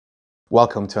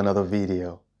Welcome to another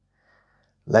video.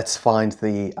 Let's find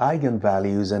the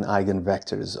eigenvalues and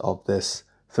eigenvectors of this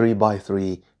 3 by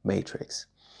 3 matrix.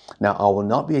 Now, I will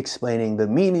not be explaining the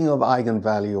meaning of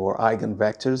eigenvalue or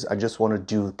eigenvectors. I just want to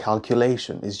do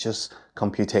calculation. It's just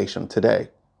computation today.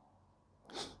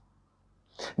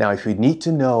 Now, if you need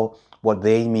to know what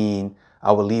they mean,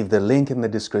 I will leave the link in the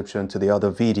description to the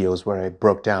other videos where I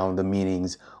broke down the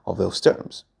meanings of those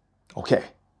terms. Okay,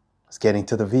 let's get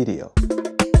into the video.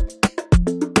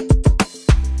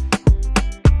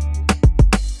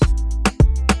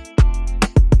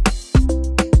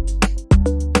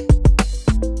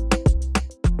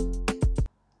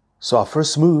 So our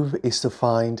first move is to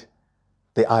find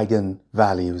the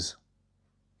eigenvalues.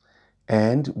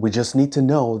 And we just need to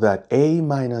know that a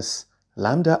minus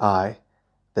lambda I,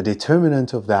 the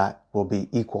determinant of that will be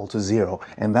equal to 0.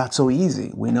 And that's so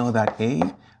easy. We know that a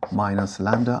minus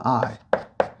lambda I,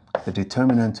 the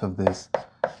determinant of this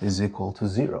is equal to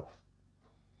 0.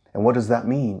 And what does that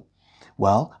mean?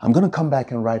 Well, I'm going to come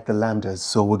back and write the lambdas.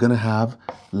 So we're going to have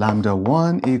lambda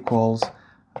 1 equals,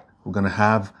 we're going to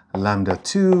have lambda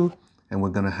 2, and we're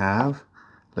going to have,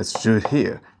 let's do it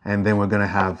here, and then we're going to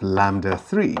have lambda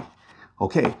 3.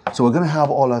 Okay, so we're going to have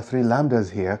all our 3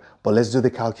 lambdas here, but let's do the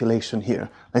calculation here.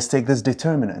 Let's take this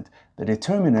determinant. The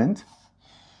determinant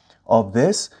of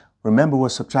this, remember we're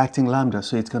subtracting lambda,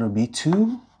 so it's going to be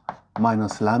 2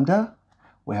 minus lambda.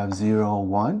 We have 0,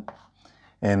 1,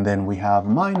 and then we have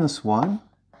minus 1.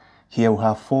 Here we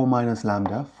have 4 minus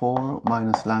lambda, 4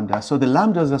 minus lambda. So the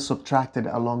lambdas are subtracted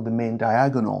along the main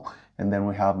diagonal. And then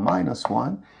we have minus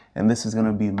 1. And this is going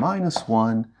to be minus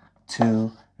 1,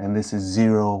 2, and this is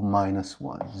 0 minus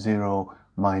 1. 0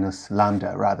 minus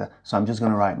lambda, rather. So I'm just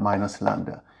going to write minus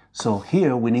lambda. So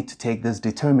here we need to take this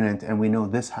determinant, and we know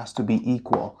this has to be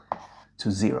equal to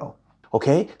 0.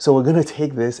 Okay, so we're going to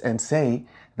take this and say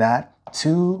that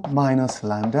 2 minus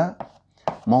lambda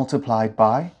multiplied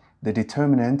by the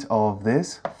determinant of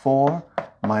this, 4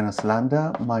 minus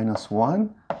lambda minus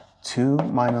 1, 2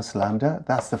 minus lambda.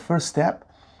 That's the first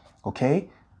step, okay?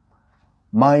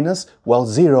 Minus, well,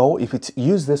 0. If it's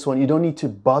use this one, you don't need to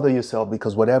bother yourself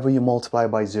because whatever you multiply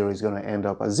by 0 is going to end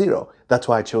up as 0. That's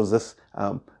why I chose this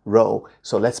row.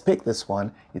 So let's pick this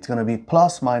one. It's going to be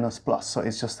plus minus plus. So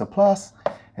it's just a plus,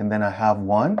 and then I have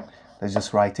 1. Let's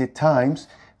just write it times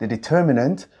the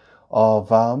determinant of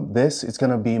this. It's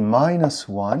going to be minus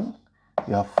 1.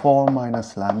 You have 4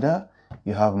 minus lambda.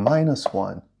 You have minus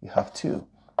 1. You have 2.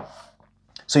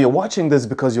 So you're watching this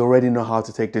because you already know how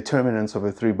to take determinants of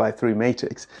a 3 by 3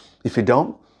 matrix. If you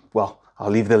don't, well, I'll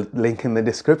leave the link in the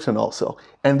description also.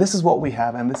 And this is what we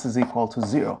have, and this is equal to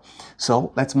 0.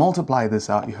 So let's multiply this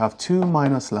out. You have 2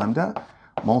 minus lambda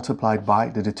multiplied by,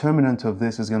 the determinant of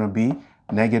this is going to be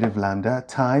negative lambda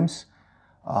times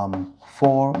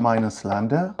 4 minus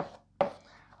lambda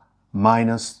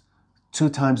minus 2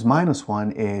 times minus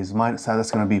 1 is minus, so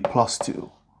that's going to be plus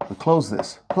 2. We close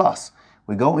this, plus.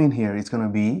 We go in here, it's going to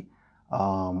be,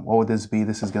 what would this be?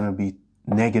 This is going to be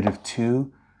negative 2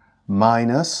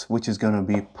 minus, which is going to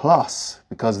be plus,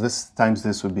 because this times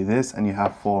this would be this, and you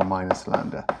have 4 minus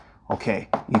lambda. Okay,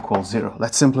 equals 0.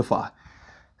 Let's simplify.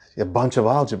 A bunch of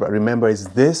algebra. Remember, it's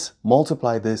this,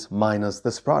 multiply this, minus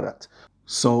this product.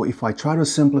 So if I try to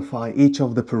simplify each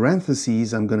of the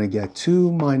parentheses, I'm going to get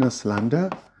 2 minus lambda.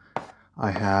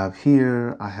 I have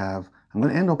here, I'm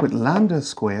going to end up with lambda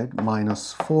squared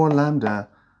minus 4 lambda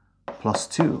plus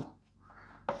 2.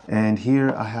 And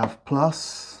here I have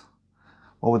plus,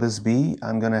 what would this be?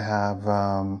 I'm going to have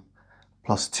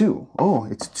plus 2. Oh,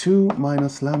 it's 2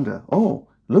 minus lambda. Oh,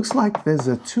 looks like there's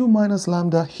a 2 minus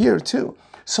lambda here too.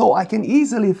 So I can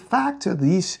easily factor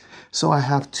these. So I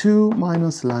have 2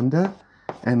 minus lambda.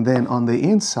 And then on the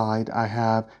inside,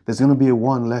 there's going to be a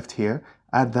 1 left here.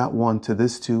 Add that 1 to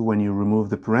this 2 when you remove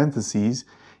the parentheses.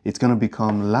 It's going to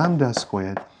become lambda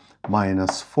squared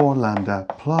minus 4 lambda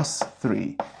plus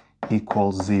 3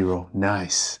 equals 0.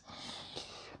 Nice.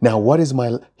 Now, what is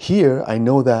here I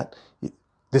know that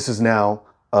this is now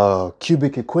a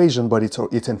cubic equation, but it's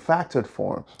in factored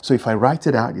form. So if I write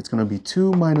it out, it's going to be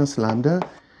 2 minus lambda.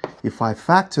 If I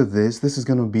factor this is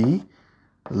going to be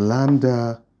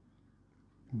lambda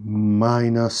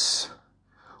minus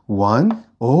 1.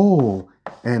 Oh,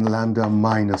 and lambda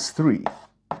minus 3.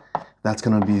 That's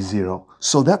going to be 0.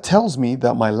 So that tells me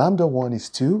that my lambda 1 is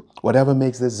 2, whatever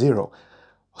makes this 0.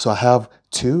 So I have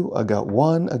 2, I got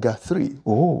 1, I got 3.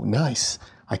 Oh, nice.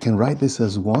 I can write this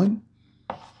as 1,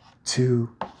 2,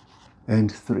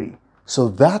 and 3. So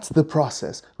that's the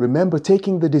process. Remember,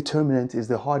 taking the determinant is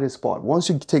the hardest part. Once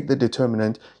you take the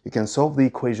determinant, you can solve the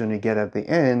equation you get at the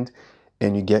end,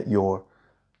 and you get your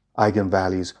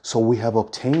eigenvalues. So we have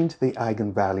obtained the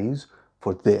eigenvalues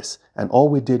for this. And all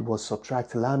we did was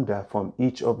subtract lambda from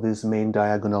each of these main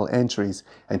diagonal entries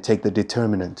and take the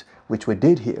determinant, which we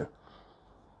did here.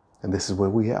 And this is where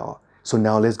we are. So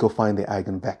now let's go find the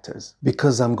eigenvectors.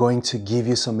 Because I'm going to give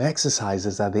you some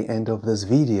exercises at the end of this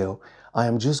video, I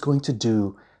am just going to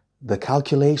do the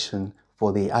calculation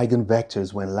for the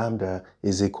eigenvectors when lambda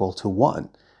is equal to 1.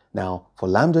 Now, for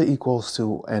lambda equals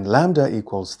 2 and lambda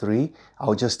equals 3,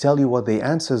 I'll just tell you what the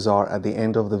answers are at the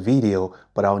end of the video,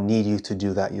 but I'll need you to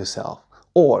do that yourself.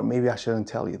 Or maybe I shouldn't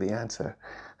tell you the answer.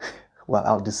 Well,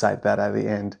 I'll decide that at the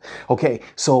end. Okay,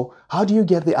 so how do you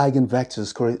get the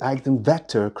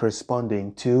eigenvector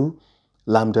corresponding to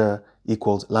lambda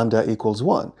equals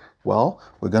 1? Well,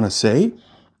 we're going to say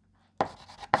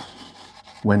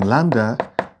when lambda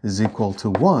is equal to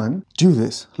 1, do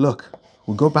this. Look,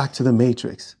 we'll go back to the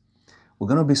matrix. We're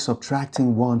going to be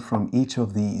subtracting 1 from each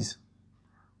of these.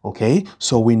 Okay,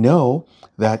 so we know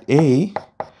that A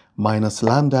minus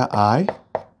lambda I,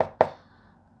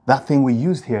 that thing we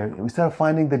used here, instead of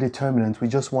finding the determinant, we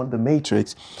just want the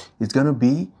matrix. It's going to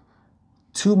be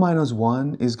 2 minus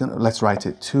 1 is going to, let's write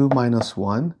it, 2 minus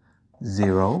 1,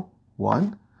 0,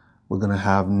 1. We're going to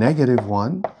have negative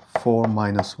 1, 4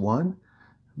 minus 1,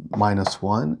 minus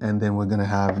 1, and then we're going to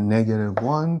have negative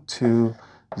 1, 2,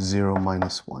 0,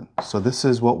 minus 1. So this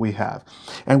is what we have.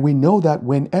 And we know that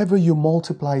whenever you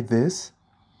multiply this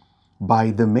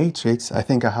by the matrix, I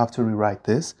think I have to rewrite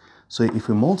this. So if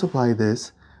we multiply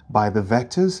this by the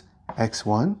vectors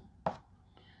x1,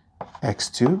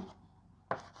 x2,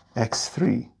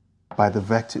 x3, by the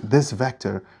vector, this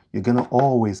vector, you're going to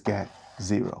always get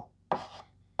 0.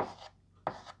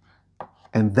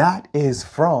 And that is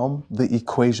from the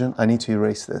equation. I need to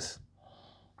erase this.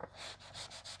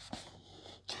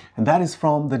 And that is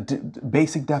from the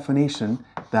basic definition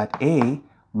that A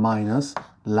minus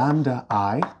lambda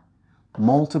I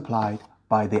multiplied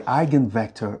by the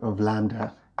eigenvector of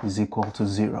lambda is equal to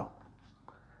 0.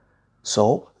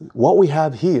 So what we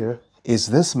have here is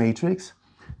this matrix.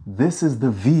 This is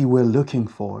the V we're looking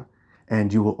for,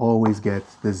 and you will always get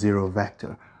the 0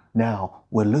 vector. Now,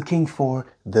 we're looking for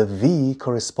the V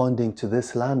corresponding to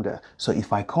this lambda. So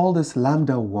if I call this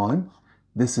lambda 1,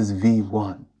 this is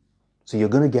V1. So you're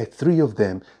going to get 3 of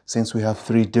them since we have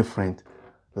 3 different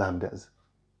lambdas.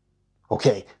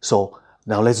 Okay, so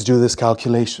now let's do this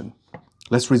calculation.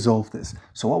 Let's resolve this.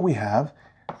 So what we have,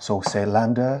 so say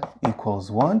lambda equals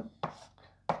 1.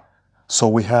 So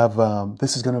we have,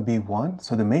 this is going to be 1.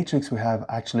 So the matrix we have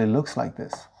actually looks like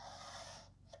this.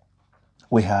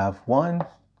 We have 1,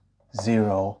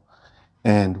 0,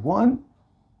 and 1.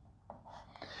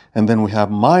 And then we have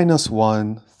minus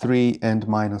 1, 3, and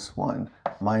minus 1.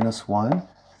 Minus 1,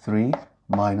 3,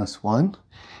 minus 1.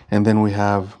 And then we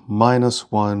have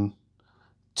minus 1,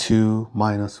 2,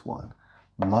 minus 1.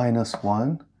 Minus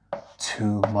 1,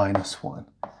 2, minus 1.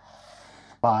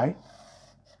 By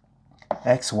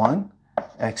x1,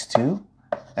 x2,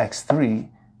 x3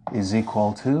 is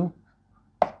equal to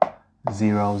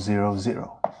 0, 0,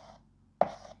 0.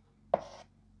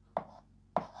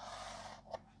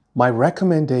 My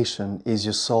recommendation is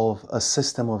you solve a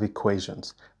system of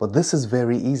equations, but this is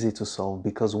very easy to solve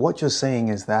because what you're saying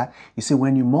is that, you see,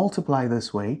 when you multiply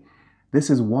this way, this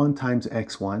is 1 times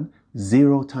x1,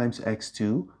 0 times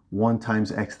x2, 1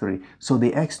 times x3. So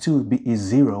the x2 is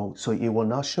 0, so it will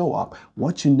not show up.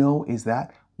 What you know is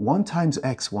that 1 times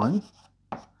x1,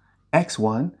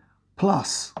 x1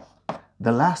 plus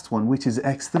the last one, which is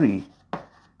x3,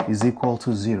 is equal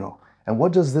to 0. And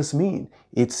what does this mean?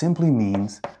 It simply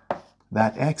means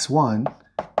that x1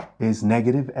 is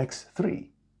negative x3.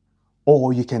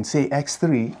 Or you can say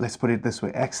x3, let's put it this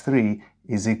way, x3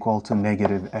 is equal to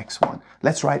negative x1.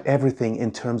 Let's write everything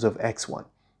in terms of x1,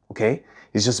 okay?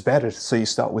 It's just better so you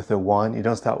start with a 1, you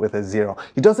don't start with a 0.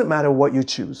 It doesn't matter what you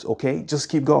choose, okay? Just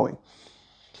keep going.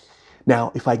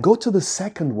 Now, if I go to the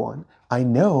second one, I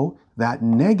know that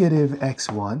negative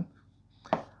x1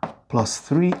 plus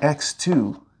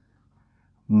 3x2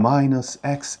 minus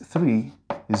x3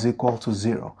 is equal to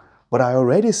 0. But I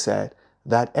already said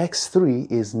that x3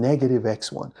 is negative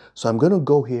x1. So I'm going to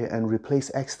go here and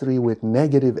replace x3 with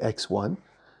negative x1.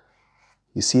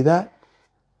 You see that?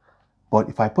 But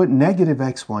if I put negative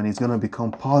x1, it's going to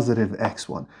become positive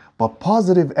x1. But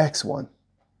positive x1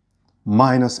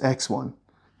 minus x1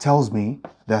 tells me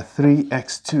that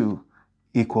 3x2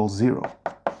 equals 0,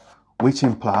 which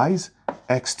implies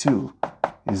x2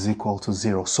 is equal to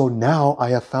 0. So now I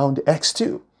have found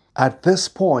x2. At this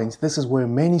point, this is where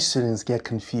many students get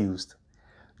confused.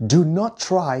 Do not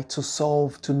try to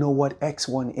solve to know what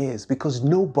x1 is because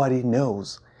nobody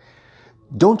knows.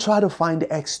 Don't try to find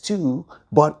x2,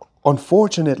 but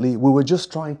Unfortunately, we were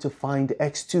just trying to find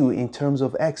x2 in terms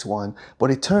of x1, but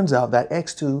it turns out that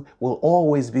x2 will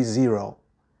always be 0.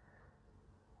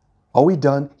 Are we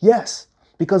done? Yes,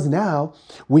 because now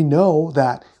we know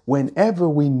that whenever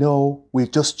we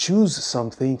just choose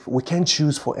something, we can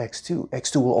choose for x2.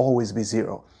 x2 will always be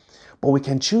 0. But we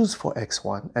can choose for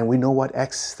x1, and we know what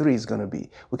x3 is going to be.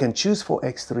 We can choose for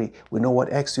x3, we know what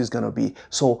x2 is going to be.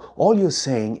 So all you're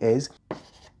saying is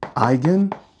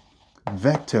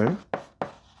eigenvector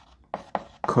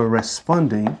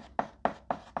corresponding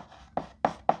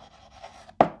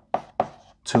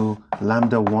to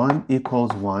lambda 1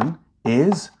 equals 1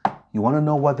 is, you want to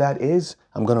know what that is?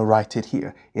 I'm going to write it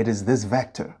here. It is this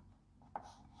vector.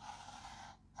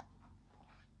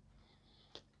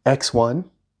 x1,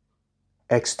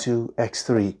 x2,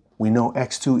 x3. We know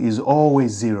x2 is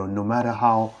always 0, no matter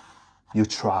how you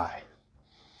try.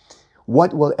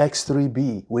 What will x3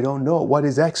 be? We don't know. What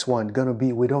is x1 going to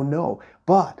be? We don't know.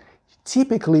 But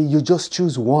typically, you just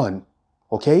choose 1.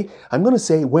 Okay? I'm going to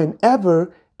say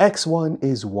whenever x1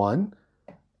 is 1,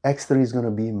 x3 is going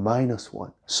to be minus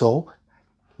 1. So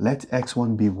let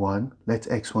x1 be 1. Let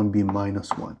x1 be minus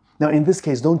 1. Now, in this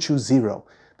case, don't choose 0.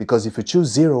 Because if you choose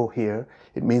 0 here,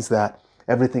 it means that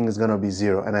everything is going to be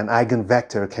 0. And an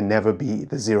eigenvector can never be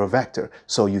the 0 vector.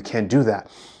 So you can't do that.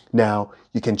 Now,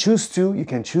 you can choose 2, you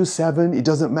can choose 7, it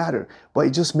doesn't matter. But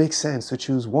it just makes sense to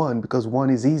choose 1 because 1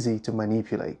 is easy to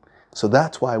manipulate. So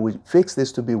that's why we fix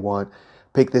this to be 1,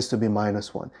 pick this to be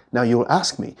minus 1. Now you'll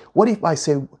ask me, what if I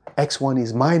say x1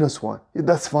 is minus 1?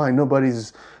 That's fine,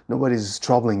 nobody's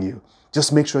troubling you.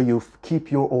 Just make sure you keep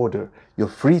your order. You're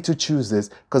free to choose this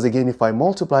because again, if I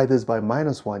multiply this by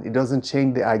minus 1, it doesn't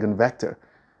change the eigenvector.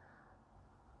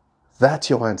 That's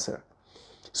your answer.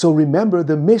 So remember,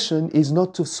 the mission is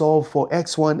not to solve for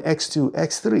x1, x2,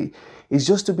 x3. It's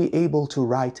just to be able to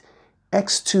write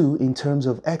x2 in terms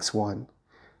of x1,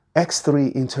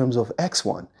 x3 in terms of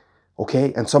x1.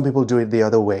 Okay, and some people do it the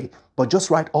other way. But just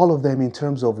write all of them in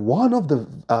terms of one of the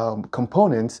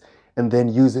components and then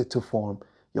use it to form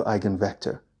your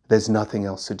eigenvector. There's nothing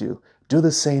else to do. Do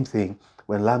the same thing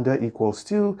when lambda equals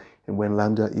 2 and when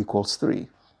lambda equals 3.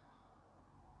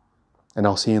 And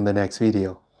I'll see you in the next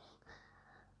video.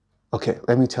 Okay,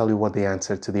 let me tell you what the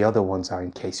answer to the other ones are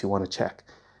in case you want to check.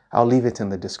 I'll leave it in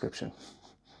the description.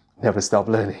 Never stop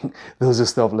learning. Those who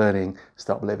stop learning,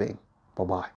 stop living. Bye-bye.